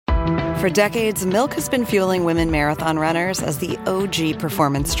For decades, milk has been fueling women marathon runners as the OG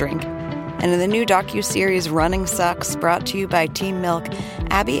performance drink. And in the new docuseries Running Sucks, brought to you by Team Milk,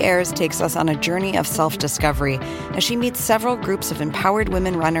 Abby Ayers takes us on a journey of self-discovery as she meets several groups of empowered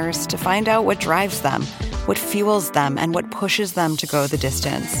women runners to find out what drives them, what fuels them, and what pushes them to go the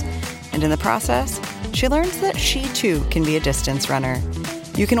distance. And in the process, she learns that she too can be a distance runner.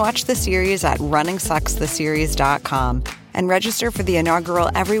 You can watch the series at runningsuckstheseries.com and register for the inaugural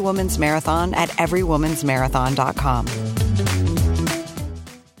Every Woman's Marathon at everywomansmarathon.com.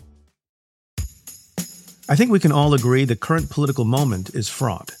 I think we can all agree the current political moment is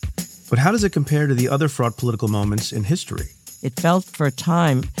fraught. But how does it compare to the other fraught political moments in history? It felt for a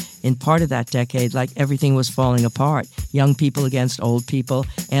time, in part of that decade, like everything was falling apart. Young people against old people,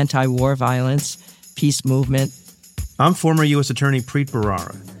 anti-war violence, peace movement. I'm former U.S. Attorney Preet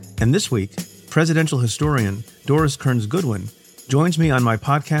Bharara, and this week, presidential historian Doris Kearns Goodwin joins me on my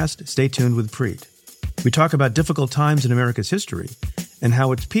podcast, Stay Tuned with Preet. We talk about difficult times in America's history and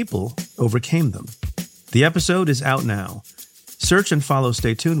how its people overcame them. The episode is out now. Search and follow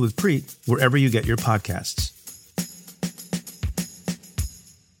Stay Tuned with Preet wherever you get your podcasts.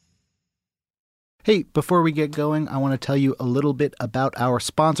 Hey, before we get going, I want to tell you a little bit about our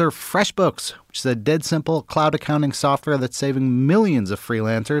sponsor, FreshBooks, which is a dead simple cloud accounting software that's saving millions of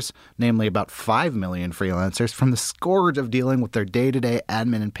freelancers, namely about 5 million freelancers, from the scourge of dealing with their day-to-day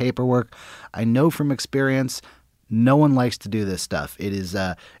admin and paperwork. I know from experience, no one likes to do this stuff. It is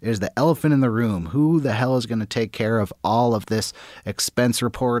the elephant in the room. Who the hell is going to take care of all of this expense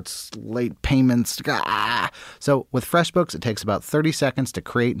reports, late payments? So with FreshBooks, it takes about 30 seconds to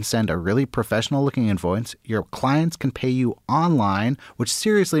create and send a really professional-looking invoice. Your clients can pay you online, which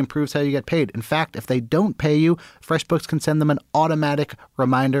seriously improves how you get paid. In fact, if they don't pay you, FreshBooks can send them an automatic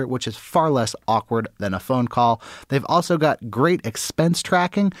reminder, which is far less awkward than a phone call. They've also got great expense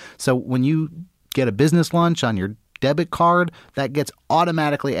tracking, so when you get a business lunch on your debit card, that gets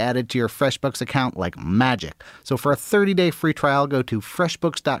automatically added to your FreshBooks account like magic. So for a 30-day free trial, go to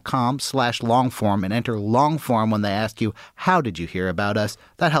freshbooks.com/longform and enter longform when they ask you, how did you hear about us?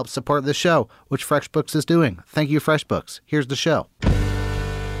 That helps support the show, which FreshBooks is doing. Thank you, FreshBooks. Here's the show.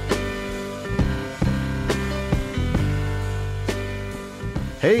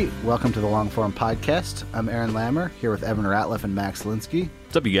 Hey, welcome to the Longform Podcast. I'm Aaron Lammer, here with Evan Ratliff and Max Linsky.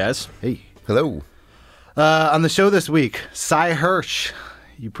 What's up, you guys? Hey. Hello. On the show this week, Cy Hersh.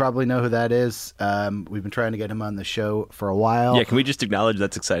 You probably know who that is. We've been trying to get him on the show for a while. Yeah, can we just acknowledge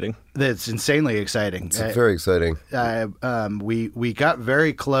that's exciting? It's insanely exciting. It's very exciting. We got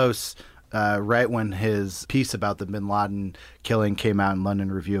very close right when his piece about the bin Laden killing came out in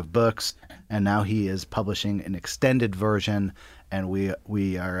London Review of Books, and now he is publishing an extended version, and we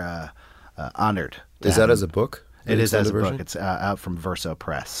are honored. Is that as a book? It is as a book. It's out from Verso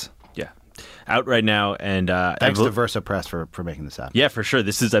Press. Yeah. Out right now. And thanks to Verso Press for making this happen. Yeah, for sure.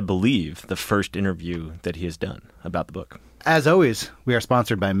 This is, I believe, the first interview that he has done about the book. As always, we are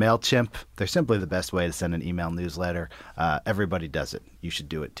sponsored by MailChimp. They're simply the best way to send an email newsletter. Everybody does it. You should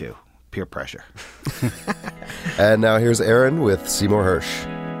do it too. Peer pressure. And now here's Aaron with Seymour Hersh.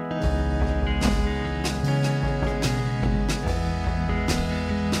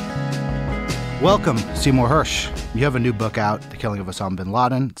 Welcome, Seymour Hersh. You have a new book out, The Killing of Osama bin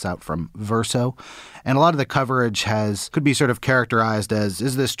Laden. It's out from Verso. And a lot of the coverage could be sort of characterized as,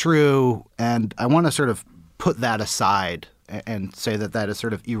 is this true? And I want to sort of put that aside and say that is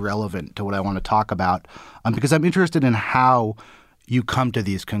sort of irrelevant to what I want to talk about, because I'm interested in how you come to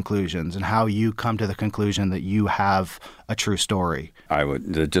these conclusions and how you come to the conclusion that you have a true story. I was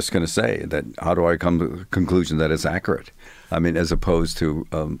just going to say that how do I come to the conclusion that it's accurate? I mean, as opposed to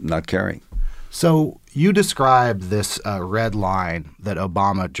not caring. So you described this red line that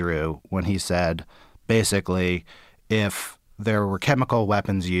Obama drew when he said, basically, if there were chemical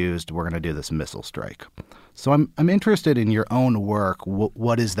weapons used, we're going to do this missile strike. So I'm interested in your own work.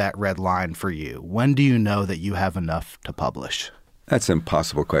 What is that red line for you? When do you know that you have enough to publish? That's an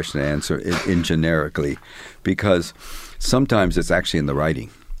impossible question to answer in generically, because sometimes it's actually in the writing.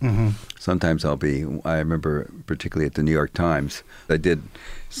 Mm-hmm. Sometimes I remember particularly at the New York Times, I did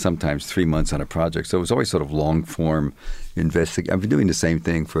sometimes 3 months on a project. So it was always sort of long form investigation. I've been doing the same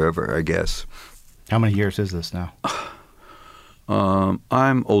thing forever, I guess. How many years is this now?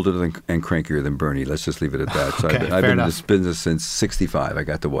 I'm older and crankier than Bernie. Let's just leave it at that. So Okay, I've been enough. in this business since 1965. I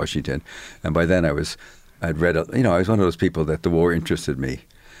got to Washington. And by then I was one of those people that the war interested me.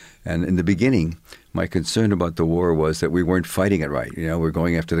 And in the beginning, my concern about the war was that we weren't fighting it right. We're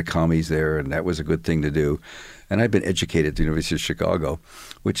going after the commies there, and that was a good thing to do. And I've been educated at the University of Chicago,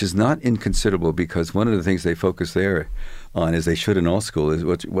 which is not inconsiderable because one of the things they focus there on, as they should in all school, is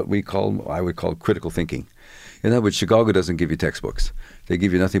what I would call critical thinking. In other words, Chicago doesn't give you textbooks. They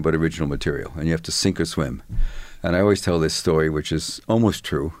give you nothing but original material, and you have to sink or swim. And I always tell this story, which is almost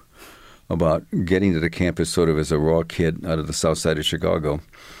true, about getting to the campus sort of as a raw kid out of the south side of Chicago.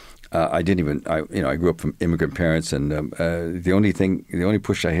 I grew up from immigrant parents, and the only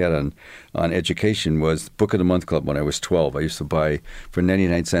push I had on education was Book of the Month Club when I was 12. I used to buy, for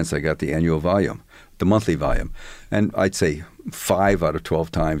 99 cents, I got the annual volume, the monthly volume. And I'd say 5 out of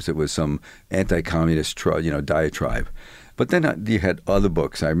 12 times it was some anti-communist diatribe. But then you had other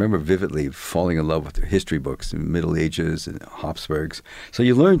books. I remember vividly falling in love with history books in Middle Ages and Habsburgs. So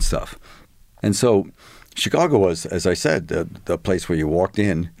you learned stuff. And so Chicago was, as I said, the place where you walked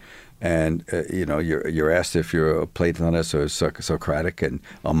in and, you're asked if you're a Platonist or Socratic and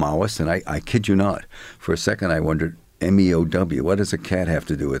a Maoist. And I kid you not, for a second I wondered, MEOW, what does a cat have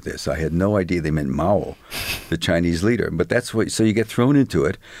to do with this? I had no idea they meant Mao, the Chinese leader. But so you get thrown into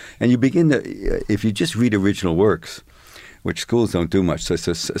it. And you begin to, if you just read original works, which schools don't do much,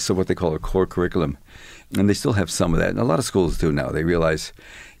 so what they call a core curriculum. And they still have some of that. And a lot of schools do now. They realize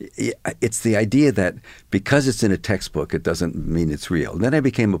it's the idea that because it's in a textbook, it doesn't mean it's real. And then I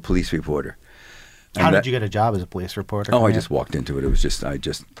became a police reporter. How did you get a job as a police reporter? Oh, I just walked into it. It was just,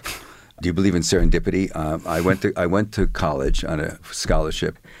 do you believe in serendipity? I went to college on a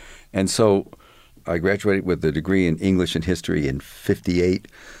scholarship. And so I graduated with a degree in English and history in 1958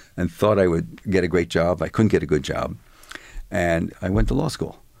 and thought I would get a great job. I couldn't get a good job. And I went to law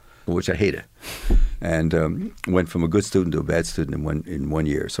school, which I hated, and went from a good student to a bad student in one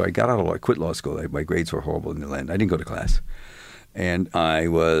year. So I quit law school. My grades were horrible in the end. I didn't go to class. And I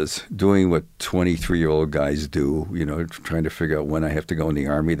was doing what 23-year-old guys do, trying to figure out when I have to go in the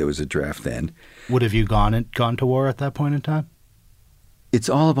Army. There was a draft then. Would have you gone to war at that point in time? It's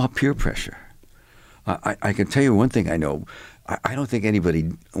all about peer pressure. I can tell you one thing I know. I don't think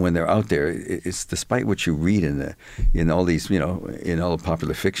anybody, when they're out there, it's despite what you read in all these, in all the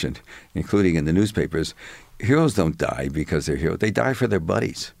popular fiction, including in the newspapers, heroes don't die because they're heroes. They die for their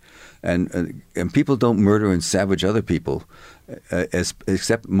buddies. And people don't murder and savage other people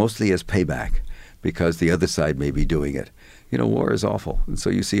except mostly as payback because the other side may be doing it. War is awful. And so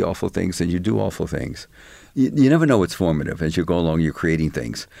you see awful things and you do awful things. You never know what's formative. As you go along, you're creating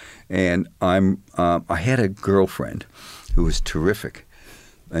things. And I had a girlfriend who was terrific,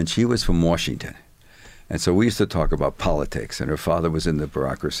 and she was from Washington. And so we used to talk about politics, and her father was in the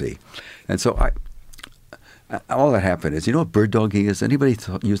bureaucracy. And so all that happened is, you know what bird dogging is? Anybody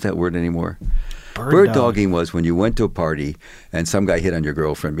use that word anymore? Bird dogging was when you went to a party and some guy hit on your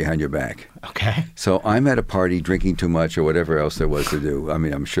girlfriend behind your back. Okay. So I'm at a party drinking too much or whatever else there was to do. I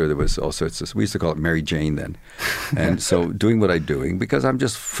mean, I'm sure there was all sorts of – we used to call it Mary Jane then. And so doing what I'm doing because I'm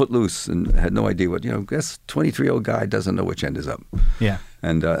just footloose and had no idea what – this 23-year-old guy doesn't know which end is up. Yeah.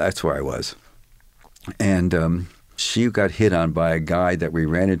 And that's where I was. And she got hit on by a guy that we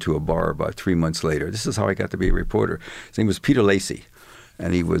ran into a bar about 3 months later. This is how I got to be a reporter. His name was Peter Lacey.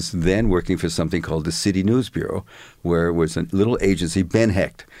 And he was then working for something called the City News Bureau, where it was a little agency, Ben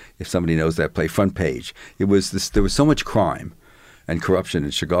Hecht, if somebody knows that play, Front Page. There was so much crime and corruption in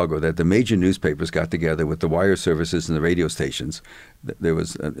Chicago that the major newspapers got together with the wire services and the radio stations. There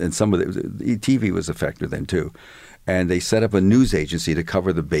was, and some of the TV was a factor then too. And they set up a news agency to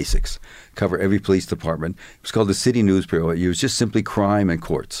cover the basics, cover every police department. It was called the City News Bureau. It was just simply crime and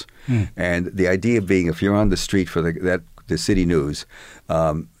courts. And the idea being, if you're on the street for the City News,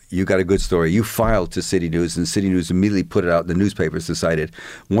 you got a good story. You filed to City News, and City News immediately put it out. The newspapers decided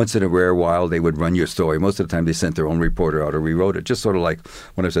once in a rare while they would run your story. Most of the time they sent their own reporter out or rewrote it, just sort of like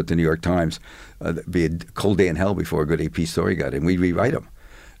when I was at the New York Times. Be a cold day in hell before a good AP story got in. We'd rewrite them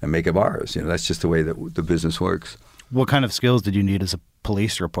and make them ours. That's just the way that the business works. What kind of skills did you need as a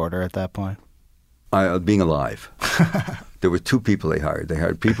police reporter at that point? Being alive. There were two people they hired. They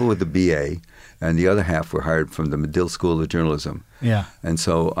hired people with the BA, and the other half were hired from the Medill School of Journalism. Yeah. And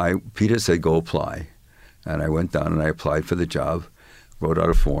so Peter said, go apply. And I went down and I applied for the job, wrote out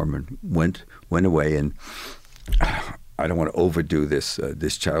a form, and went away. And I don't want to overdo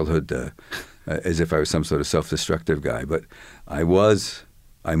this childhood as if I was some sort of self-destructive guy, but I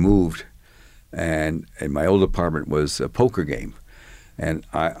moved, and my old apartment was a poker game. And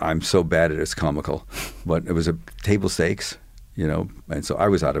I'm so bad at it, it's comical. But it was a table stakes, and so I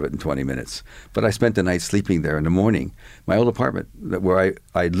was out of it in 20 minutes. But I spent the night sleeping there in the morning. My old apartment, where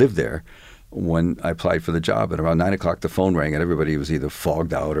I lived there when I applied for the job, and around 9 o'clock the phone rang, and everybody was either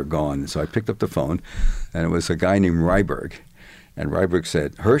fogged out or gone. So I picked up the phone, and it was a guy named Ryberg. And Ryberg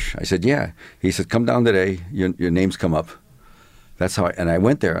said, Hersh? I said, yeah. He said, come down today. Your name's come up. That's how. And I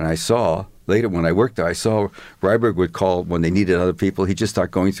went there, and I saw later when I worked there, I saw Ryberg would call when they needed other people. He'd just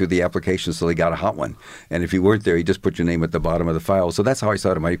start going through the applications till he got a hot one. And if you weren't there, he'd just put your name at the bottom of the file. So that's how I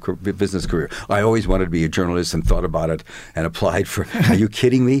started my business career. I always wanted to be a journalist and thought about it and applied for. Are you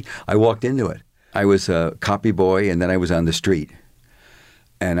kidding me? I walked into it. I was a copy boy, and then I was on the street.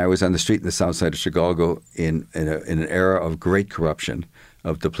 And I was on the street in the south side of Chicago in an era of great corruption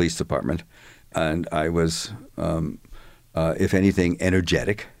of the police department. And I was, if anything,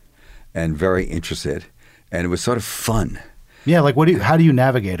 energetic and very interested. And it was sort of fun. Yeah, like how do you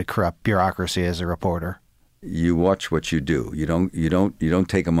navigate a corrupt bureaucracy as a reporter? You watch what you do. You don't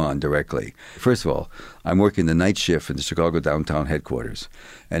take them on directly. First of all, I'm working the night shift in the Chicago downtown headquarters.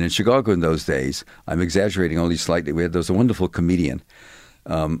 And in Chicago in those days, I'm exaggerating only slightly. There was a wonderful comedian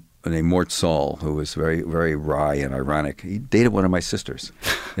named Mort Saul, who was very, very wry and ironic. He dated one of my sisters.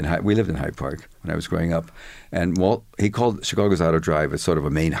 We lived in Hyde Park when I was growing up. And Walt, he called Chicago's Auto Drive as sort of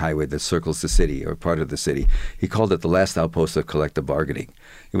a main highway that circles the city or part of the city. He called it the last outpost of collective bargaining.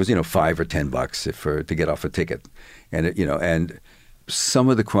 It was, $5 or $10 to get off a ticket. And, and some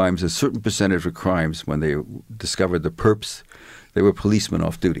of the crimes, a certain percentage of crimes, when they discovered the perps, they were policemen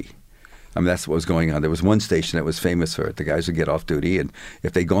off duty. I mean, that's what was going on. There was one station that was famous for it. The guys would get off duty, and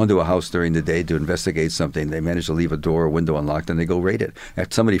if they'd gone to a house during the day to investigate something, they managed to leave a door or window unlocked, and they go raid it.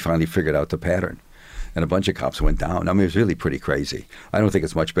 And somebody finally figured out the pattern, and a bunch of cops went down. I mean, it was really pretty crazy. I don't think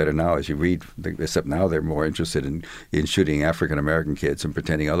it's much better now as you read, except now they're more interested in shooting African-American kids and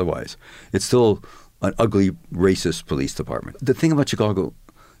pretending otherwise. It's still an ugly, racist police department. The thing about Chicago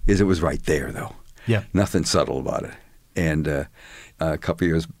is it was right there, though. Yeah. Nothing subtle about it. And a couple of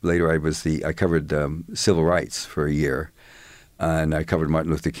years later, I covered civil rights for a year, and I covered Martin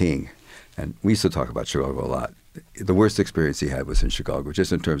Luther King. And we used to talk about Chicago a lot. The worst experience he had was in Chicago,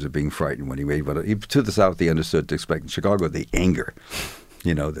 just in terms of being frightened when he made. But to the South, he understood to expect in Chicago the anger,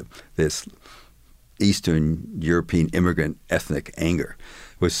 this Eastern European immigrant ethnic anger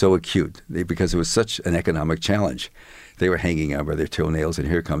was so acute because it was such an economic challenge. They were hanging out by their toenails, and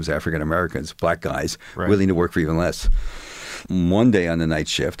here comes African Americans, black guys, willing to work for even less. One day on the night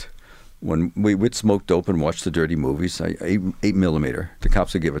shift, when we'd smoke dope and watch the dirty movies, 8 millimeter, the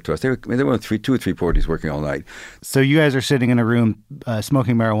cops would give it to us. They were 2 or 3 parties working all night. So you guys are sitting in a room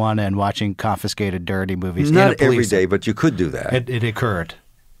smoking marijuana and watching confiscated dirty movies. Not every day, but you could do that. It occurred.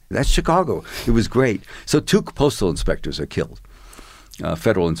 That's Chicago. It was great. So 2 postal inspectors are killed,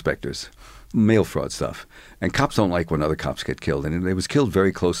 federal inspectors. Mail fraud stuff. And cops don't like when other cops get killed. And it was killed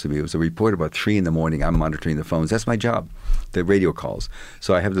very close to me. It was a report about 3 in the morning. I'm monitoring the phones. That's my job, the radio calls.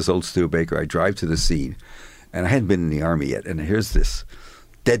 So I have this old Studebaker. I drive to the scene. And I hadn't been in the Army yet. And here's this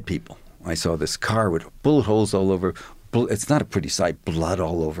dead people. I saw this car with bullet holes all over. It's not a pretty sight. Blood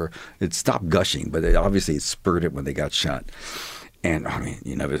all over. It stopped gushing, but obviously it spurted when they got shot. And I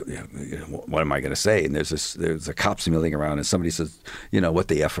mean, what am I going to say? And there's a cops milling around, and somebody says, what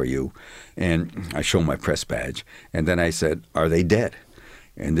the F are you? And I show my press badge, and then I said, are they dead?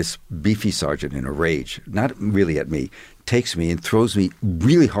 And this beefy sergeant, in a rage, not really at me, takes me and throws me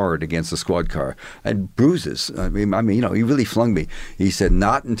really hard against the squad car and bruises. I mean, he really flung me. He said,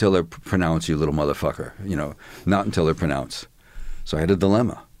 not until they're pronounced, you little motherfucker. Not until they're pronounced. So I had a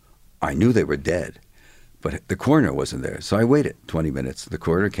dilemma. I knew they were dead. But the coroner wasn't there, so I waited 20 minutes. The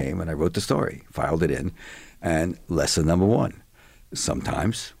coroner came, and I wrote the story, filed it in. And lesson number 1,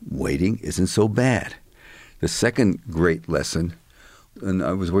 sometimes waiting isn't so bad. The second great lesson, and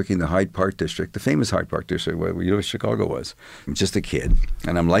I was working in the Hyde Park district, the famous Hyde Park district, where Chicago was. I'm just a kid,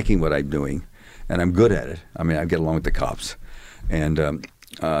 and I'm liking what I'm doing, and I'm good at it. I mean, I get along with the cops. And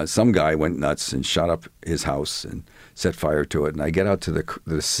some guy went nuts and shot up his house and set fire to it. And I get out to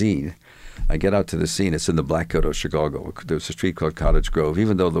the scene. It's in the Black Ghetto of Chicago. There's a street called Cottage Grove.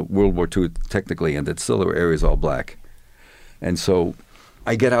 Even though the World War II technically ended, still there were areas all black. And so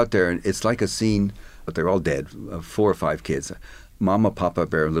I get out there, and it's like a scene, but they're all dead, 4 or 5 kids. Mama, Papa,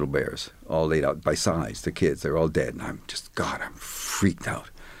 Bear, and Little Bears, all laid out by size, the kids. They're all dead. And I'm freaked out.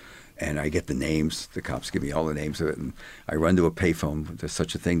 And I get the names. The cops give me all the names of it. And I run to a payphone. There's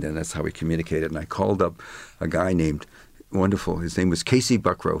such a thing then. That's how we communicated. And I called up a guy named... wonderful. His name was Casey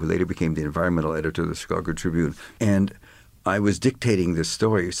Buckrow, who later became the environmental editor of the Chicago Tribune. And I was dictating this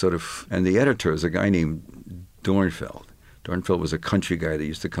story and the editor is a guy named Dornfeld. Dornfeld was a country guy that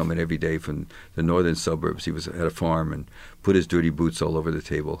used to come in every day from the northern suburbs. He had a farm and put his dirty boots all over the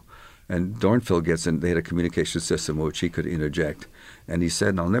table. And Dornfeld gets in, they had a communication system which he could interject. And he said,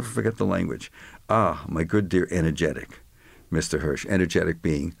 and I'll never forget the language, my good dear energetic, Mr. Hersh. Energetic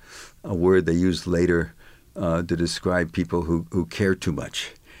being a word they used later to describe people who care too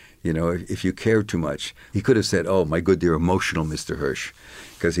much. You know, if you cared too much, he could have said, "Oh, my good dear emotional Mr. Hersh,"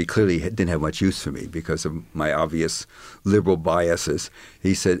 because he clearly didn't have much use for me because of my obvious liberal biases.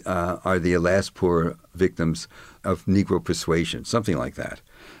 He said, "Are the last poor victims of Negro persuasion?" Something like that,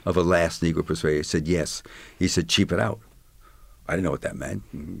 of a last Negro persuasion. I said, "Yes." He said, "Cheap it out." I didn't know what that meant.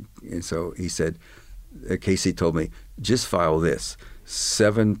 And so he said, Casey told me, "Just file this.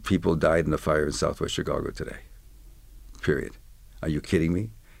 7 people died in the fire in Southwest Chicago today. Period." Are you kidding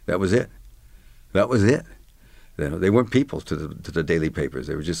me? That was it. That was it. You know, they weren't people to the daily papers.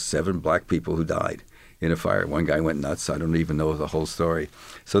 They were just 7 black people who died in a fire. One guy went nuts. I don't even know the whole story.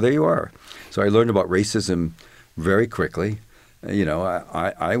 So there you are. So I learned about racism very quickly. You know,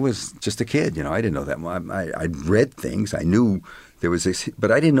 I was just a kid. You know, I didn't know that. I'd read things. I knew there was this,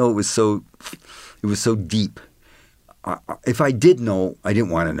 but I didn't know it was so deep. If I did know, I didn't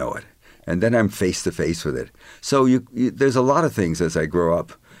want to know it. And then I'm face to face with it. So there's a lot of things as I grow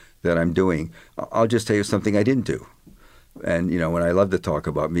up that I'm doing. I'll just tell you something I didn't do. And, you know, when I love to talk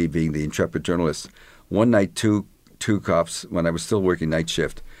about me being the intrepid journalist, one night two cops, when I was still working night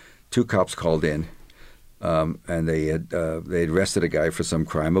shift, 2 cops called in, and they had arrested a guy for some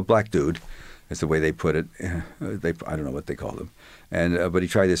crime, a black dude. That's the way they put it. I don't know what they called him. And but he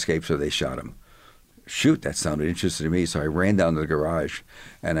tried to escape, so they shot him. Shoot, that sounded interesting to me. So I ran down to the garage,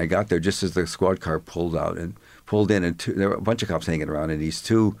 and I got there just as the squad car pulled in, and there were a bunch of cops hanging around, and these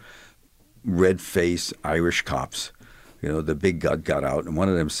 2 red-faced Irish cops, you know, the big gut got out, and one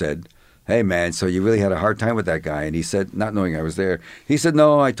of them said, "Hey, man, so you really had a hard time with that guy?" And he said, not knowing I was there, he said,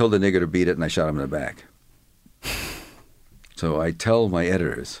 "No, I told the nigger to beat it, and I shot him in the back." So I tell my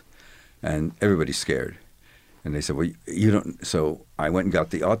editors, and everybody's scared. And they said, "Well, you don't." So I went and got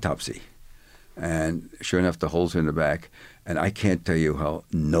the autopsy. And sure enough, the holes are in the back. And I can't tell you how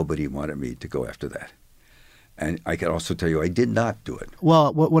nobody wanted me to go after that. And I can also tell you I did not do it.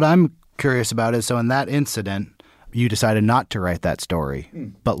 Well, what I'm curious about is, so in that incident, you decided not to write that story.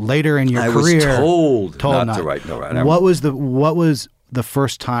 But later in your career, I was told not to write. No, right. What was the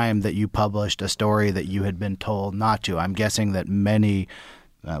first time that you published a story that you had been told not to? I'm guessing that many,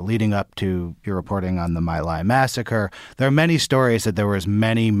 leading up to your reporting on the My Lai massacre, there are many stories that there was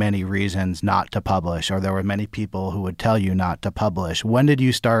many, many reasons not to publish, or there were many people who would tell you not to publish. When did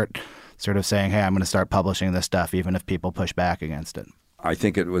you start sort of saying, "Hey, I'm going to start publishing this stuff," even if people push back against it? I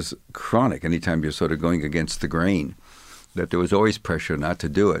think it was chronic. Anytime you're sort of going against the grain, that there was always pressure not to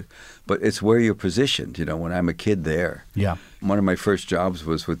do it. But it's where you're positioned. You know, when I'm a kid there. Yeah. One of my first jobs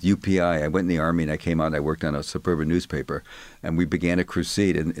was with UPI. I went in the Army and I came out and I worked on a suburban newspaper. And we began a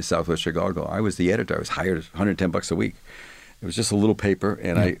crusade in Southwest Chicago. I was the editor. I was hired $110 a week. It was just a little paper.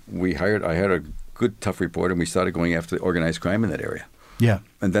 And I had a good, tough reporter, and we started going after organized crime in that area. Yeah.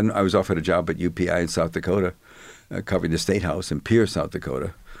 And then I was offered a job at UPI in South Dakota, covering the State House in Pierre, South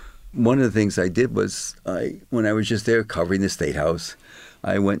Dakota. One of the things I did was, when I was just there covering the State House,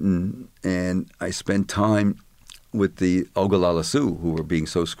 I went and I spent time with the Ogallala Sioux, who were being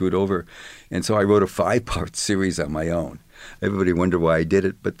so screwed over. And so I wrote a 5-part series on my own. Everybody wondered why I did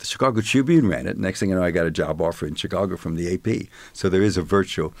it, but the Chicago Tribune ran it. Next thing you know, I got a job offer in Chicago from the AP. So there is a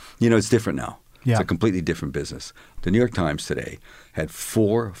virtual, it's different now. Yeah. It's a completely different business. The New York Times today had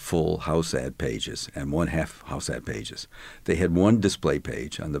 4 full house ad pages and 1 half house ad pages. They had 1 display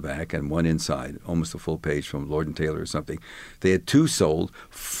page on the back and 1 inside, almost a full page from Lord & Taylor or something. They had 2 sold,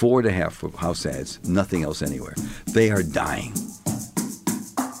 4.5 house ads, nothing else anywhere. They are dying.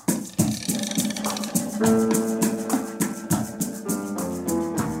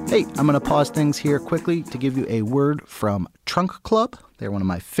 Hey, I'm going to pause things here quickly to give you a word from Trunk Club. They're one of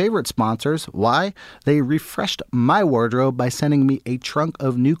my favorite sponsors. Why? They refreshed my wardrobe by sending me a trunk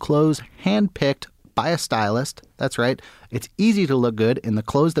of new clothes handpicked by a stylist. That's right. It's easy to look good in the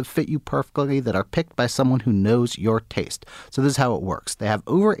clothes that fit you perfectly that are picked by someone who knows your taste. So this is how it works. They have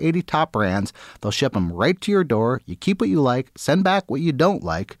over 80 top brands. They'll ship them right to your door. You keep what you like, send back what you don't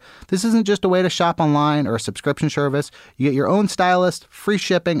like. This isn't just a way to shop online or a subscription service. You get your own stylist, free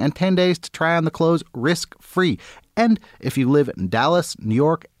shipping, and 10 days to try on the clothes risk-free. And if you live in Dallas, New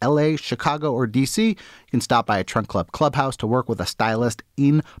York, LA, Chicago, or DC, you can stop by a Trunk Club clubhouse to work with a stylist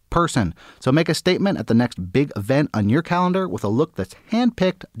in person. So make a statement at the next big event on your calendar with a look that's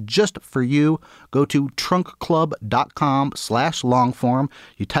handpicked just for you. Go to trunkclub.com/longform.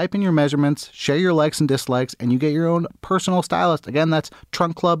 You type in your measurements, share your likes and dislikes, and you get your own personal stylist. Again, that's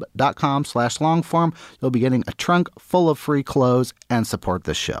trunkclub.com/longform. You'll be getting a trunk full of free clothes and support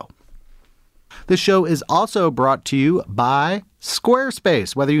this show. This show is also brought to you by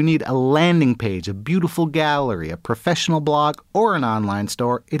Squarespace. Whether you need a landing page, a beautiful gallery, a professional blog, or an online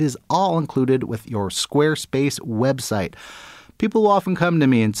store, it is all included with your Squarespace website. People will often come to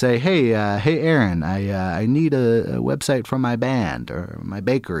me and say, hey, Aaron, I need a website for my band or my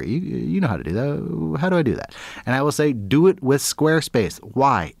bakery. You know how to do that. How do I do that? And I will say, do it with Squarespace.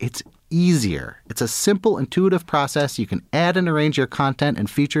 Why? It's easier. It's a simple, intuitive process. You can add and arrange your content and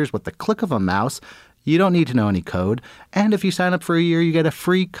features with the click of a mouse. You don't need to know any code. And if you sign up for a year, you get a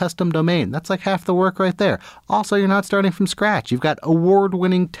free custom domain. That's like half the work right there. Also, you're not starting from scratch. You've got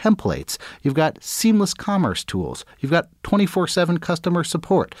award-winning templates. You've got seamless commerce tools. You've got 24/7 customer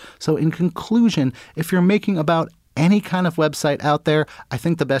support. So in conclusion, if you're making about any kind of website out there, I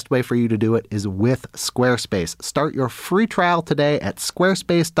think the best way for you to do it is with Squarespace. Start your free trial today at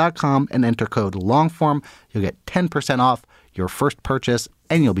squarespace.com and enter code LONGFORM. You'll get 10% off your first purchase,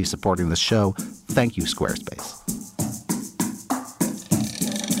 and you'll be supporting the show. Thank you, Squarespace.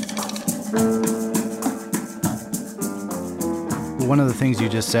 One of the things you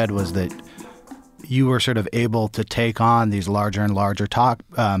just said was that you were sort of able to take on these larger and larger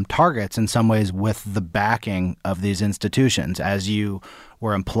targets in some ways with the backing of these institutions. As you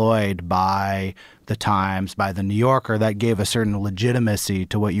were employed by the Times, by the New Yorker, that gave a certain legitimacy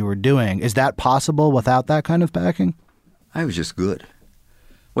to what you were doing. Is that possible without that kind of backing? I was just good.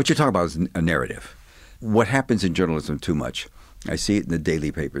 What you're talking about is a narrative. What happens in journalism too much, I see it in the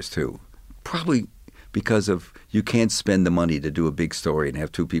daily papers too, probably because of you can't spend the money to do a big story and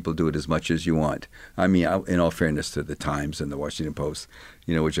have two people do it as much as you want. I mean, in all fairness to the Times and the Washington Post,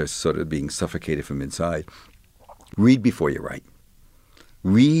 which are sort of being suffocated from inside. Read before you write.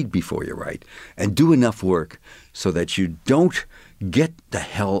 Read before you write. And do enough work so that you don't get the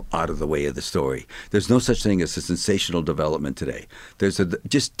hell out of the way of the story. There's no such thing as a sensational development today.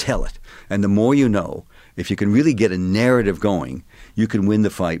 Just tell it. And the more you know, if you can really get a narrative going, you can win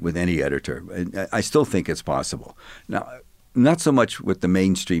the fight with any editor. And I still think it's possible. Now, not so much with the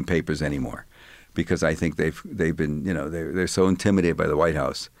mainstream papers anymore, because I think they've been, they're so intimidated by the White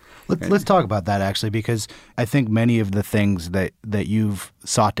House. Let's talk about that, actually, because I think many of the things that you've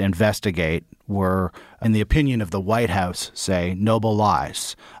sought to investigate were, in the opinion of the White House, say, noble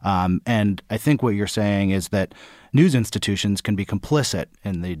lies. And I think what you're saying is that news institutions can be complicit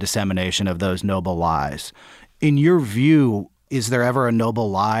in the dissemination of those noble lies. In your view, is there ever a noble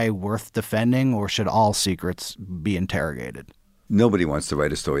lie worth defending, or should all secrets be interrogated? Nobody wants to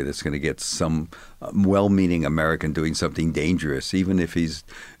write a story that's going to get some well-meaning American doing something dangerous, even if he's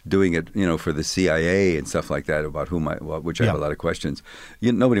doing it, for the CIA and stuff like that, about which I have a lot of questions.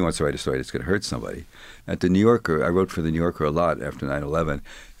 Nobody wants to write a story that's going to hurt somebody. At the New Yorker, I wrote for the New Yorker a lot after 9/11,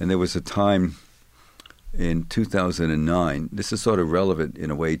 and there was a time in 2009. This is sort of relevant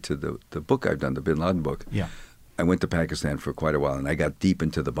in a way to the book I've done, the Bin Laden book. Yeah. I went to Pakistan for quite a while, and I got deep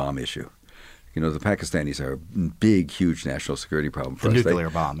into the bomb issue. The Pakistanis are a big, huge national security problem for us. The nuclear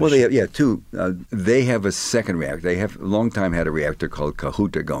bomb. Well, they have two. They have a second reactor. They have a long time had a reactor called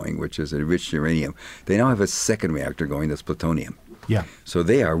Kahuta going, which is enriched uranium. They now have a second reactor going that's plutonium. Yeah. So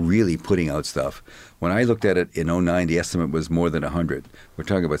they are really putting out stuff. When I looked at it in 2009, the estimate was more than 100. We're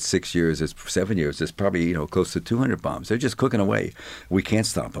talking about 7 years. It's probably close to 200 bombs. They're just cooking away. We can't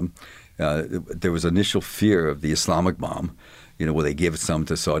stop them. There was initial fear of the Islamic bomb. Will they give some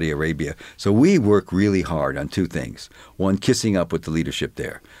to Saudi Arabia? So we work really hard on two things. One, kissing up with the leadership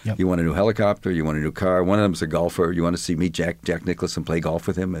there. Yep. You want a new helicopter, you want a new car. One of them is a golfer. You want to see meet Jack Nicklaus and play golf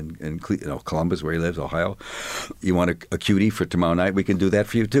with him in Columbus, where he lives, Ohio. You want a cutie for tomorrow night? We can do that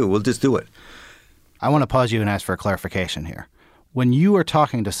for you too. We'll just do it. I want to pause you and ask for a clarification here. When you are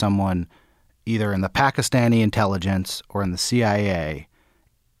talking to someone either in the Pakistani intelligence or in the CIA,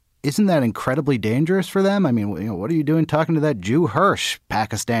 isn't that incredibly dangerous for them? I mean, what are you doing talking to that Jew Hersh,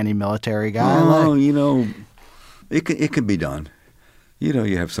 Pakistani military guy? Oh, it can be done.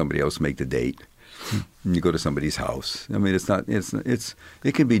 You have somebody else make the date. And you go to somebody's house. I mean,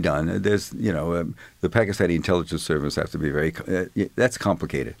 it can be done. There's, the Pakistani intelligence service have to be very. That's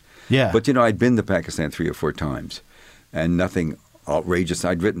complicated. Yeah. But I'd been to Pakistan 3 or 4 times, and nothing outrageous.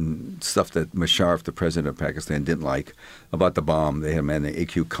 I'd written stuff that Musharraf, the president of Pakistan, didn't like about the bomb. They had a man named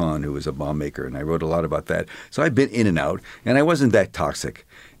A.Q. Khan who was a bomb maker, and I wrote a lot about that. So I'd been in and out, and I wasn't that toxic,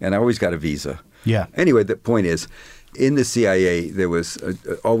 and I always got a visa. Yeah. Anyway, the point is, in the CIA, there was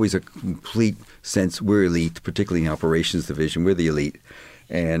always a complete sense we're elite, particularly in operations division. We're the elite,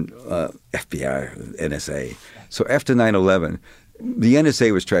 and FBI, NSA. So after 9/11, the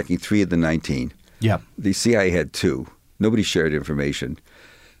NSA was tracking 3 of the 19. Yeah. The CIA had 2. Nobody shared information.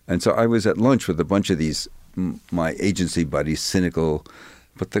 And so I was at lunch with a bunch of these, my agency buddies, cynical.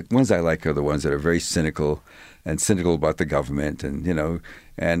 But the ones I like are the ones that are very cynical and cynical about the government. And,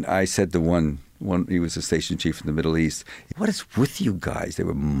 and I said to one He was a station chief in the Middle East. What is with you guys? They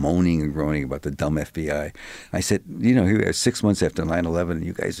were moaning and groaning about the dumb FBI. I said, here 6 months after 9/11, and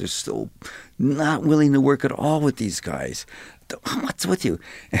you guys are still not willing to work at all with these guys. What's with you?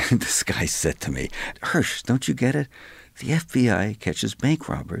 And this guy said to me, Hersh, don't you get it? The FBI catches bank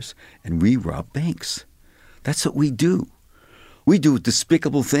robbers, and we rob banks. That's what we do. We do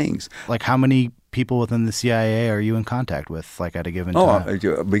despicable things. Like how many people within the CIA are you in contact with, like at a given time?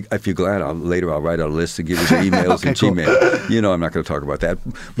 If you're glad, I'll write out a list to give you the emails Okay, and cool. Gmail. I'm not going to talk about that.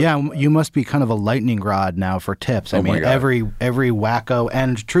 Yeah, you must be kind of a lightning rod now for tips. I my mean, God. every wacko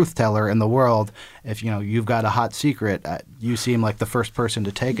and truth teller in the world, if you've got a hot secret, you seem like the first person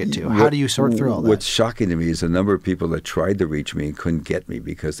to take it to. How do you sort through all that? What's shocking to me is the number of people that tried to reach me and couldn't get me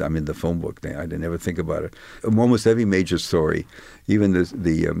because I'm in the phone book. I didn't ever think about it. Almost every major story, even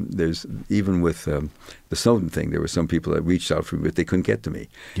with the Snowden thing, there were some people that reached out for me, but they couldn't get to me,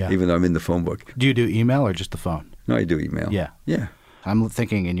 even though I'm in the phone book. Do you do email or just the phone? No, I do email. Yeah. Yeah. I'm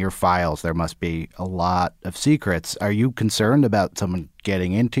thinking in your files there must be a lot of secrets. Are you concerned about someone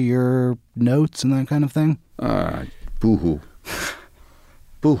getting into your notes and that kind of thing? Boo-hoo.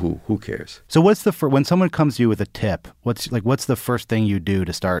 Boo-hoo. Who cares? So what's when someone comes to you with a tip, what's the first thing you do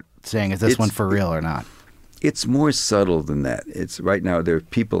to start saying, is this one for real or not? It's more subtle than that. It's right now there are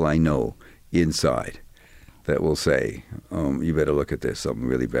people I know inside that will say, you better look at this. Something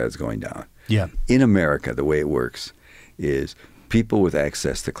really bad is going down. Yeah. In America, the way it works is people with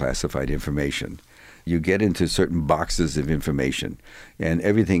access to classified information, you get into certain boxes of information, and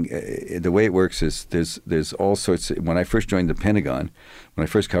everything. The way it works is there's all sorts. When I first joined the Pentagon, when I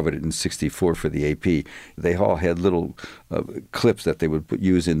first covered it in '64 for the AP, they all had little clips that they would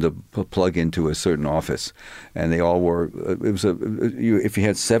use plug into a certain office, and they all were. If you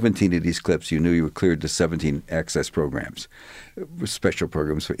had 17 of these clips, you knew you were cleared to 17 access programs, special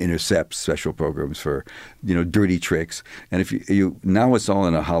programs for intercepts, special programs for dirty tricks, and if you now it's all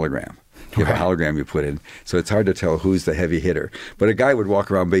in a hologram. You have a hologram you put in, so it's hard to tell who's the heavy hitter. But a guy would walk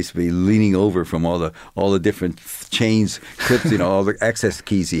around basically leaning over from all the different chains, clips, all the access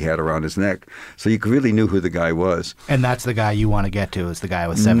keys he had around his neck. So you really knew who the guy was. And that's the guy you want to get to, is the guy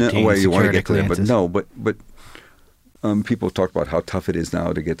with 17 you want to get to clearances. them, but people talk about how tough it is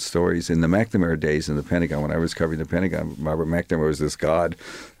now to get stories. In the McNamara days in the Pentagon, when I was covering the Pentagon, Robert McNamara was this god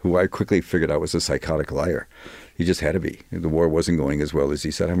who I quickly figured out was a psychotic liar. He just had to be. The war wasn't going as well as he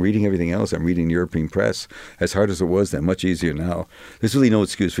said. I'm reading everything else. I'm reading European press. As hard as it was then, much easier now. There's really no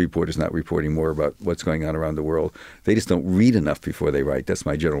excuse for reporters not reporting more about what's going on around the world. They just don't read enough before they write. That's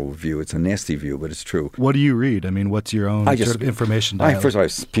my general view. It's a nasty view, but it's true. What do you read? I mean, what's your own sort of information diet? First of all, I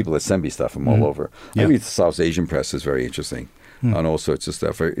have people that send me stuff from all over. Yeah. I read the South Asian press is very interesting on all sorts of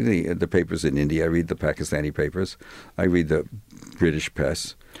stuff. The papers in India, I read the Pakistani papers. I read the British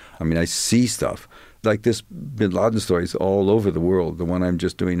press. I mean, I see stuff. Like this Bin Laden story is all over the world. The one I'm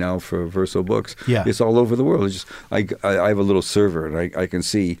just doing now for Verso Books, it's all over the world. It's just I have a little server, and I can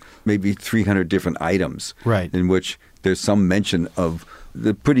see maybe 300 different items in which there's some mention of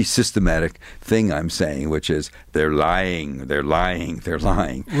the pretty systematic thing I'm saying, which is they're lying, they're lying, they're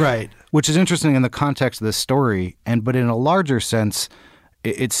lying. Right, which is interesting in the context of this story, but in a larger sense,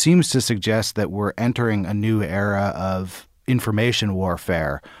 it seems to suggest that we're entering a new era of information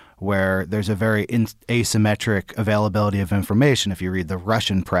warfare, where there's a very asymmetric availability of information. If you read the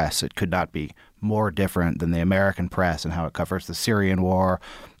Russian press, it could not be more different than the American press and how it covers the Syrian war,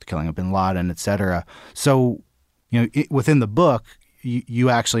 the killing of bin Laden, et cetera. So, within the book, you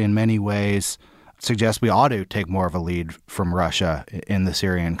actually in many ways suggest we ought to take more of a lead from Russia in the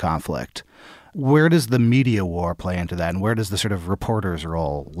Syrian conflict. Where does the media war play into that, and where does the sort of reporter's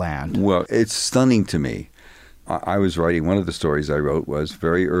role land? Well, it's stunning to me. I was writing, one of the stories I wrote was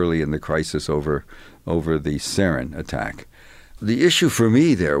very early in the crisis over the sarin attack. The issue for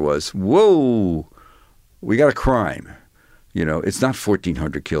me there was, whoa, we got a crime. It's not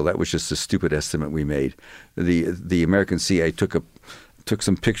 1,400 killed. That was just a stupid estimate we made. The American CIA took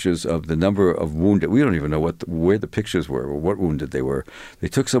some pictures of the number of wounded. We don't even know where the pictures were or what wounded they were. They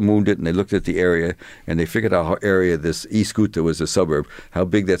took some wounded and they looked at the area and they figured out how area this East Ghouta was a suburb, how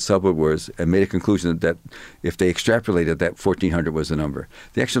big that suburb was, and made a conclusion that if they extrapolated that 1,400 was the number.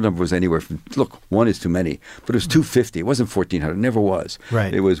 The actual number was anywhere from, one is too many, but it was 250. It wasn't 1,400. It never was.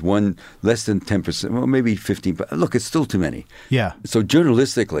 Right. It was one less than 10%, well, maybe 15. But look, it's still too many. Yeah. So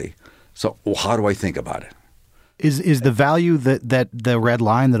journalistically, how do I think about it? Is the value that the red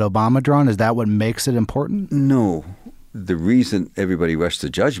line that Obama drawn, is that what makes it important? No. The reason everybody rushed to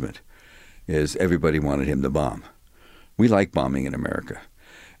judgment is everybody wanted him to bomb. We like bombing in America.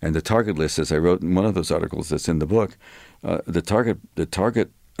 And the target list, as I wrote in one of those articles that's in the book, the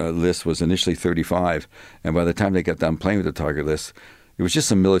target list was initially 35, and by the time they got done playing with the target list, it was just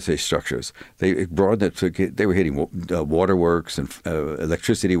some military structures. They broadened it to they were hitting waterworks and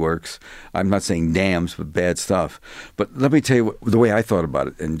electricity works. I'm not saying dams, but bad stuff. But let me tell you the way I thought about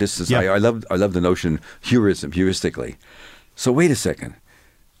it, and this is I love the notion heuristically. So wait a second,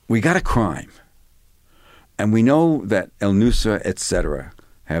 we got a crime, and we know that El Nusra, etc.,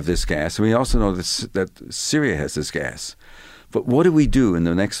 have this gas, and we also know that Syria has this gas. But what do we do in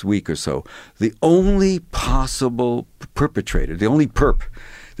the next week or so? The only possible perpetrator, the only perp,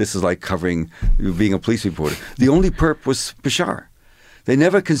 this is like covering being a police reporter, the only perp was Bashar. They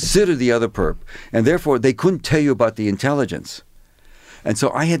never considered the other perp, and therefore they couldn't tell you about the intelligence. And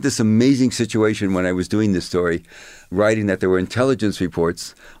so I had this amazing situation when I was doing this story, writing that there were intelligence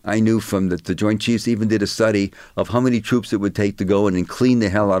reports. I knew from the Joint Chiefs even did a study of how many troops it would take to go in and clean the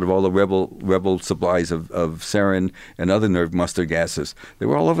hell out of all the rebel supplies of sarin and other nerve mustard gases. They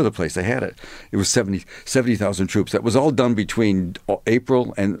were all over the place. They had it. It was 70,000 troops. That was all done between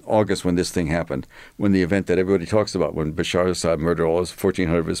April and August when this thing happened, when the event that everybody talks about, when Bashar al-Assad murdered all his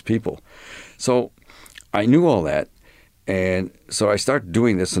 1,400 of his people. So I knew all that. And so I start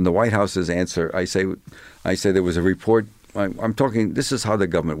doing this, and the White House's answer, I say there was a report. I'm talking. This is how the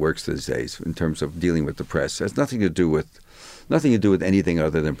government works these days in terms of dealing with the press. It has nothing to do with anything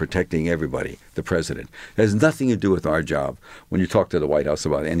other than protecting everybody. The president. It has nothing to do with our job. When you talk to the White House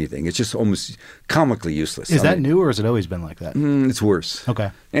about anything, it's just almost comically useless. Is that new, or has it always been like that? It's worse.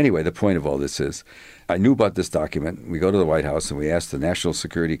 Okay. Anyway, the point of all this is, I knew about this document. We go to the White House and we ask the National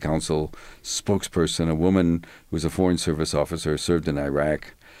Security Council spokesperson, a woman who was a Foreign Service officer, served in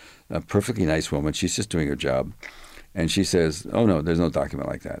Iraq, a perfectly nice woman. She's just doing her job. And she says, oh, no, there's no document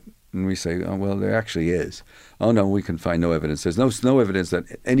like that. And we say, oh, well, there actually is. Oh, no, we can find no evidence. There's no evidence that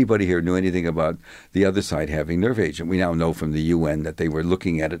anybody here knew anything about the other side having nerve agent. We now know from the UN that they were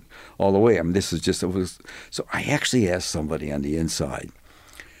looking at it all the way. I mean, this is just so I actually asked somebody on the inside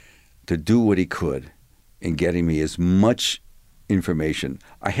to do what he could in getting me as much information.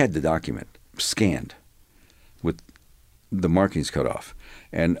 I had the document scanned with the markings cut off.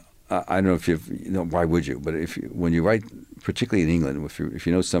 And I don't know if why would you? But when you write, particularly in England, if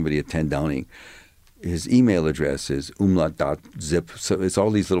you know somebody at 10 Downing, his email address is umlaut.zip. So it's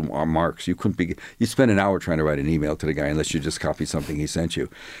all these little marks. You spend an hour trying to write an email to the guy unless you just copy something he sent you.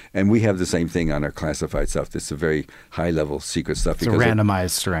 And we have the same thing on our classified stuff. This is a very high-level secret stuff. It's a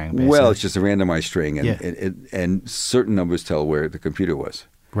randomized string, basically. Well, it's just a randomized string, and certain numbers tell where the computer was,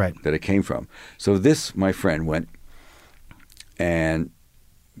 right, that it came from. So this, my friend, went, and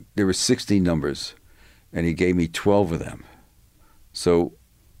there were 60 numbers, and he gave me 12 of them. So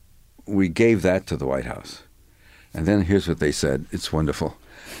we gave that to the White House. And then here's what they said. It's wonderful.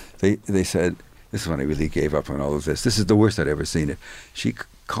 They said, this is when I really gave up on all of this. This is the worst I'd ever seen it. She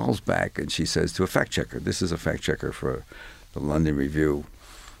calls back and she says to a fact checker, this is a fact checker for the London Review,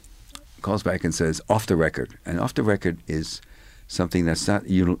 calls back and says, off the record. And off the record is something that's not,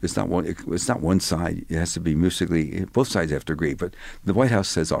 it's not one side. It has to be musically, both sides have to agree. But the White House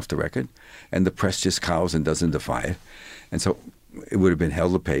says off the record, and the press just cows and doesn't defy it. And so it would have been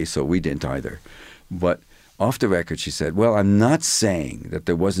hell to pay, so we didn't either. But off the record, she said, well, I'm not saying that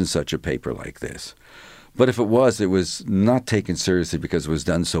there wasn't such a paper like this. But if it was not taken seriously because it was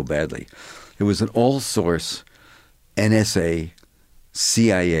done so badly. It was an all-source NSA,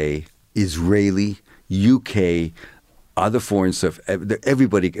 CIA, Israeli, UK, other foreign stuff.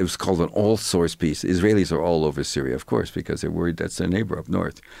 Everybody, it was called an all-source piece. Israelis are all over Syria, of course, because they're worried that's their neighbor up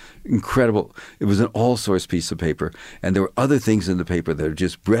north. Incredible. It was an all-source piece of paper, and there were other things in the paper that are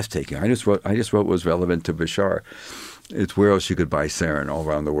just breathtaking. I just wrote what was relevant to Bashar. It's where else you could buy sarin all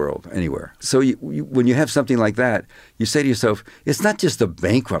around the world, anywhere. So when you have something like that, you say to yourself, it's not just a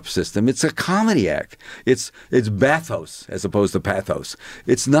bankrupt system, it's a comedy act. It's bathos as opposed to pathos.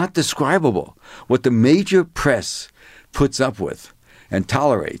 It's not describable. What the major press puts up with and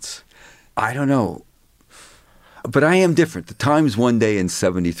tolerates, I don't know. But I am different. The Times one day in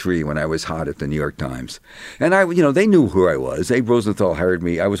 1973 when I was hot at the New York Times. And they knew who I was. Abe Rosenthal hired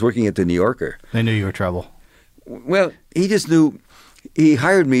me. I was working at the New Yorker. They knew you were trouble. Well, he just knew. He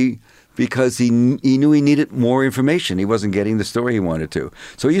hired me because he knew he needed more information. He wasn't getting the story he wanted to.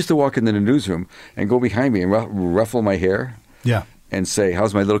 So he used to walk into the newsroom and go behind me and ruffle my hair. Yeah. And say,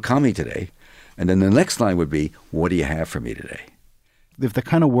 how's my little commie today? And then the next line would be, what do you have for me today? If the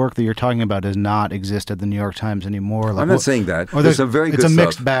kind of work that you're talking about does not exist at the New York Times anymore. I'm not saying that. Or there's some very good It's a stuff.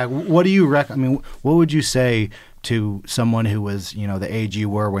 mixed bag. What do you what would you say to someone who was, the age you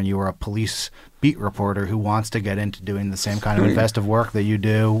were when you were a police beat reporter who wants to get into doing the same kind of investive work that you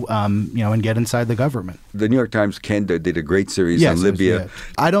do, and get inside the government. The New York Times, Ken did a great series on Libya.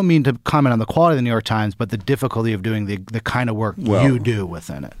 I don't mean to comment on the quality of the New York Times, but the difficulty of doing the kind of work you do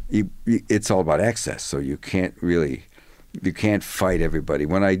within it. It's all about access, so you can't fight everybody.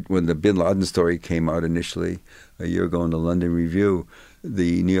 When the Bin Laden story came out initially a year ago in the London Review,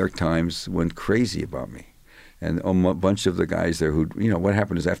 the New York Times went crazy about me. And a bunch of the guys there who, what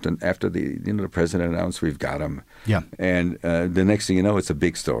happened is after the president announced we've got him. Yeah. And the next thing you know, it's a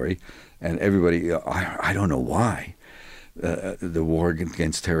big story. And everybody, I don't know why the war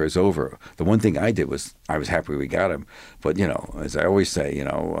against terror is over. The one thing I did was I was happy we got him. But, as I always say,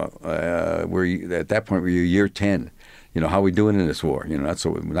 we're at that point, we're year 10. How are we doing in this war?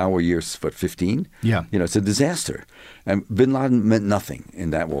 Now we're year 15? Yeah. It's a disaster. And Bin Laden meant nothing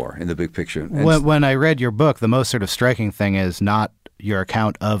in that war, in the big picture. When I read your book, the most sort of striking thing is not your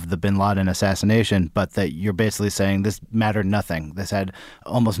account of the Bin Laden assassination, but that you're basically saying this mattered nothing. This had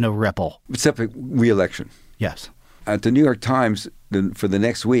almost no ripple. Except for re-election. Yes. At the New York Times, for the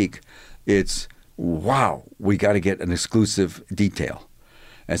next week, it's, wow, we got to get an exclusive detail.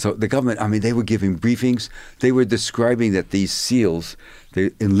 And so the government, they were giving briefings. They were describing that these SEALs,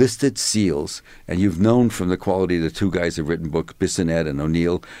 the enlisted SEALs, and you've known from the quality of the two guys who've written books, Bissonnette and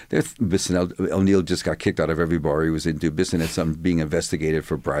O'Neill. O'Neill just got kicked out of every bar he was into. Bissonnette's being investigated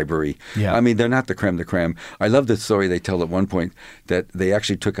for bribery. Yeah. They're not the creme de creme. I love the story they tell at one point that they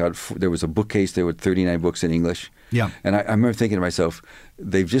actually took out, there was a bookcase there with 39 books in English. Yeah. And I remember thinking to myself,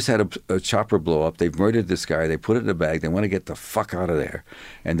 they've just had a chopper blow up. They've murdered this guy. They put it in a bag. They want to get the fuck out of there.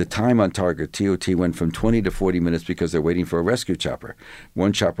 And the time on target, TOT, went from 20 to 40 minutes because they're waiting for a rescue chopper.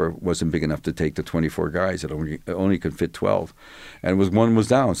 One chopper wasn't big enough to take the 24 guys. It only could fit 12. And one was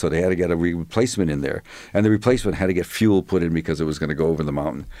down, so they had to get a replacement in there. And the replacement had to get fuel put in because it was going to go over the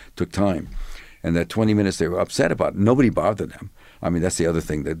mountain. It took time. And that 20 minutes they were upset about, nobody bothered them. That's the other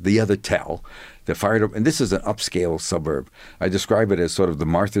thing, the other tell. They fired up, and this is an upscale suburb. I describe it as sort of the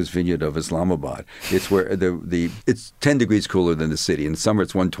Martha's Vineyard of Islamabad. It's where it's 10 degrees cooler than the city. In summer,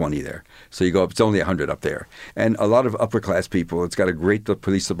 it's 120 there. So you go up, it's only 100 up there. And a lot of upper-class people, it's got a great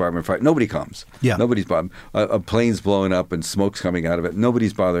police department fight. Nobody comes. Yeah. Nobody's bothering. A plane's blowing up and smoke's coming out of it.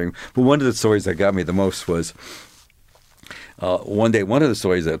 Nobody's bothering. But one of the stories that got me the most was one day, one of the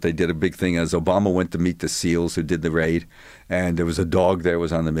stories that they did a big thing is Obama went to meet the SEALs who did the raid, and there was a dog there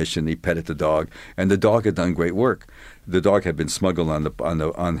was on the mission. He petted the dog, and the dog had done great work. The dog had been smuggled on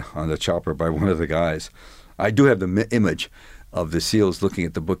the chopper by one of the guys. I do have the image of the SEALs looking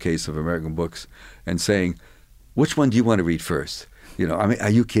at the bookcase of American books and saying, "Which one do you want to read first?" Are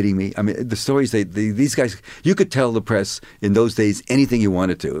you kidding me? The stories these guys, you could tell the press in those days anything you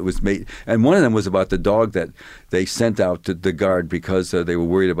wanted to. It was made, and one of them was about the dog that they sent out to the guard because they were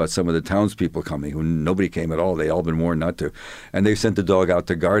worried about some of the townspeople coming, who nobody came at all. They all been warned not to, and they sent the dog out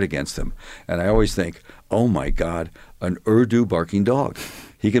to guard against them. And I always think, oh my God, an Urdu barking dog.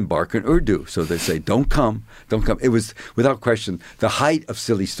 He can bark in Urdu. So they say, don't come, don't come. It was, without question, the height of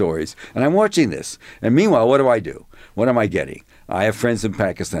silly stories. And I'm watching this. And meanwhile, what do? What am I getting? I have friends in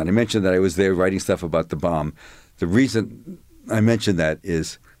Pakistan. I mentioned that I was there writing stuff about the bomb. The reason I mentioned that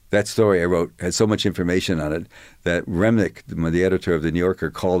is that story I wrote had so much information on it that Remnick, the editor of The New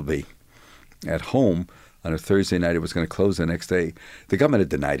Yorker, called me at home on a Thursday night. It was going to close the next day. The government had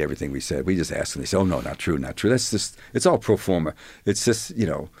denied everything we said. We just asked them. They said, oh, no, not true, not true. That's just, it's all pro forma. It's just,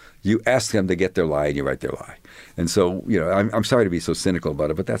 you ask them to get their lie and you write their lie. And so, I'm sorry to be so cynical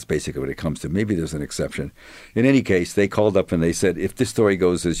about it, but that's basically what it comes to. Maybe there's an exception. In any case, they called up and they said, if this story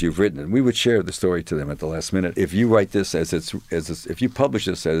goes as you've written it, we would share the story to them at the last minute. If you write this if you publish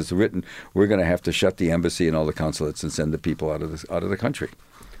this as it's written, we're going to have to shut the embassy and all the consulates and send the people out of the country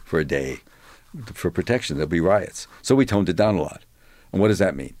for a day for protection. There'll be riots. So we toned it down a lot. And what does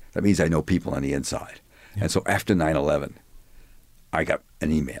that mean? That means I know people on the inside. Yeah. And so after 9/11, I got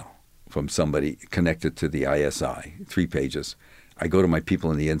an email from somebody connected to the ISI, 3 pages. I go to my people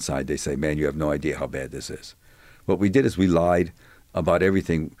on the inside. They say, man, you have no idea how bad this is. What we did is we lied about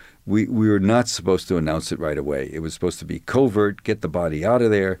everything. We were not supposed to announce it right away. It was supposed to be covert, get the body out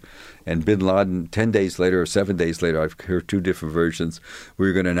of there. And bin Laden, 10 days later or 7 days later, I've heard 2 different versions, we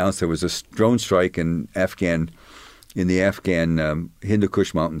were going to announce there was a drone strike in the Afghan Hindu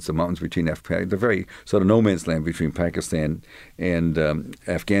Kush Mountains, the mountains between the very sort of no man's land between Pakistan and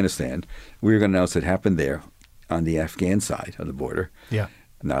Afghanistan. We were going to announce it happened there on the Afghan side of the border,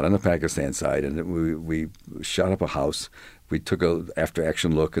 not on the Pakistan side. And we shot up a house. We took a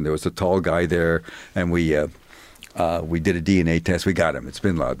after-action look, and there was a tall guy there, and we We did a DNA test. We got him. It's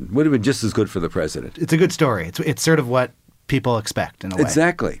bin Laden. Would have been just as good for the president. It's a good story. It's sort of what people expect in a way.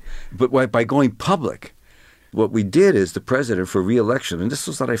 Exactly. But by going public, what we did is the president for re-election, and this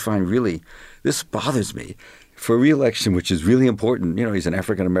is what I find really, this bothers me, for re-election, which is really important. He's an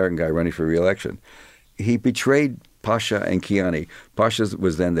African-American guy running for re-election. He betrayed Pasha and Kiani. Pasha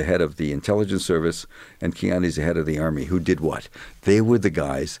was then the head of the intelligence service, and Kiani's the head of the army. Who did what? They were the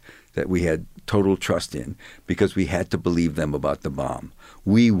guys that we had total trust in because we had to believe them about the bomb.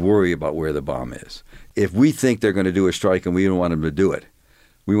 We worry about where the bomb is. If we think they're going to do a strike and we don't want them to do it,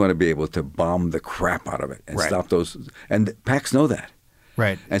 we want to be able to bomb the crap out of it and stop those. And PACs know that.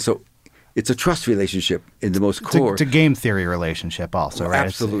 Right. And so it's a trust relationship in the most core. It's a game theory relationship also, right?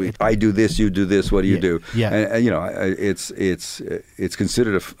 Absolutely. I do this, you do this, what do you do? Yeah. And it's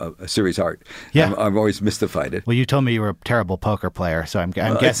considered a serious art. Yeah. I've always mystified it. Well, you told me you were a terrible poker player, so I'm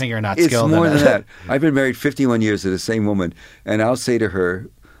guessing you're not skilled in it. It's more than that. I've been married 51 years to the same woman, and I'll say to her,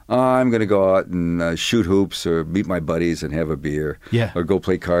 I'm going to go out and shoot hoops or meet my buddies and have a beer or go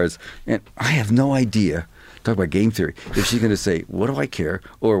play cards. And I have no idea, talk about game theory, if she's going to say, what do I care?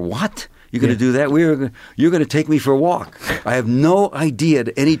 Or what? You're going to do that? You're going to take me for a walk. I have no idea at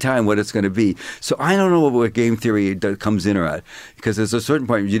any time what it's going to be. So I don't know what game theory comes in or out. Because there's a certain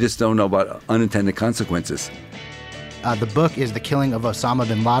point you just don't know about unintended consequences. The book is The Killing of Osama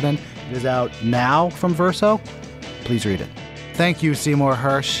bin Laden. It is out now from Verso. Please read it. Thank you, Seymour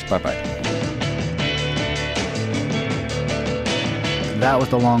Hersh. Bye-bye. That was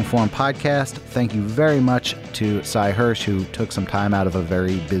the long-form podcast. Thank you very much to Cy Hersh, who took some time out of a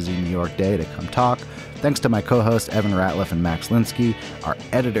very busy New York day to come talk. Thanks to my co-hosts, Evan Ratliff and Max Linsky, our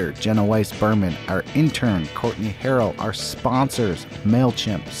editor, Jenna Weiss-Berman, our intern, Courtney Harrell, our sponsors,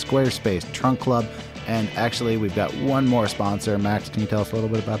 MailChimp, Squarespace, Trunk Club, and actually, we've got one more sponsor. Max, can you tell us a little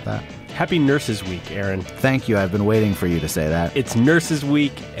bit about that? Happy Nurses Week, Aaron. Thank you. I've been waiting for you to say that. It's Nurses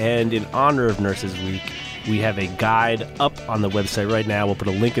Week, and in honor of Nurses Week, we have a guide up on the website right now. We'll put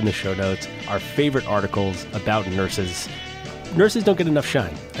a link in the show notes. Our favorite articles about nurses. Nurses don't get enough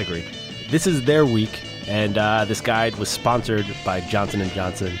shine. Agreed. This is their week, and this guide was sponsored by Johnson &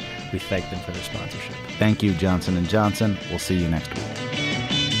 Johnson. We thank them for their sponsorship. Thank you, Johnson & Johnson. We'll see you next week.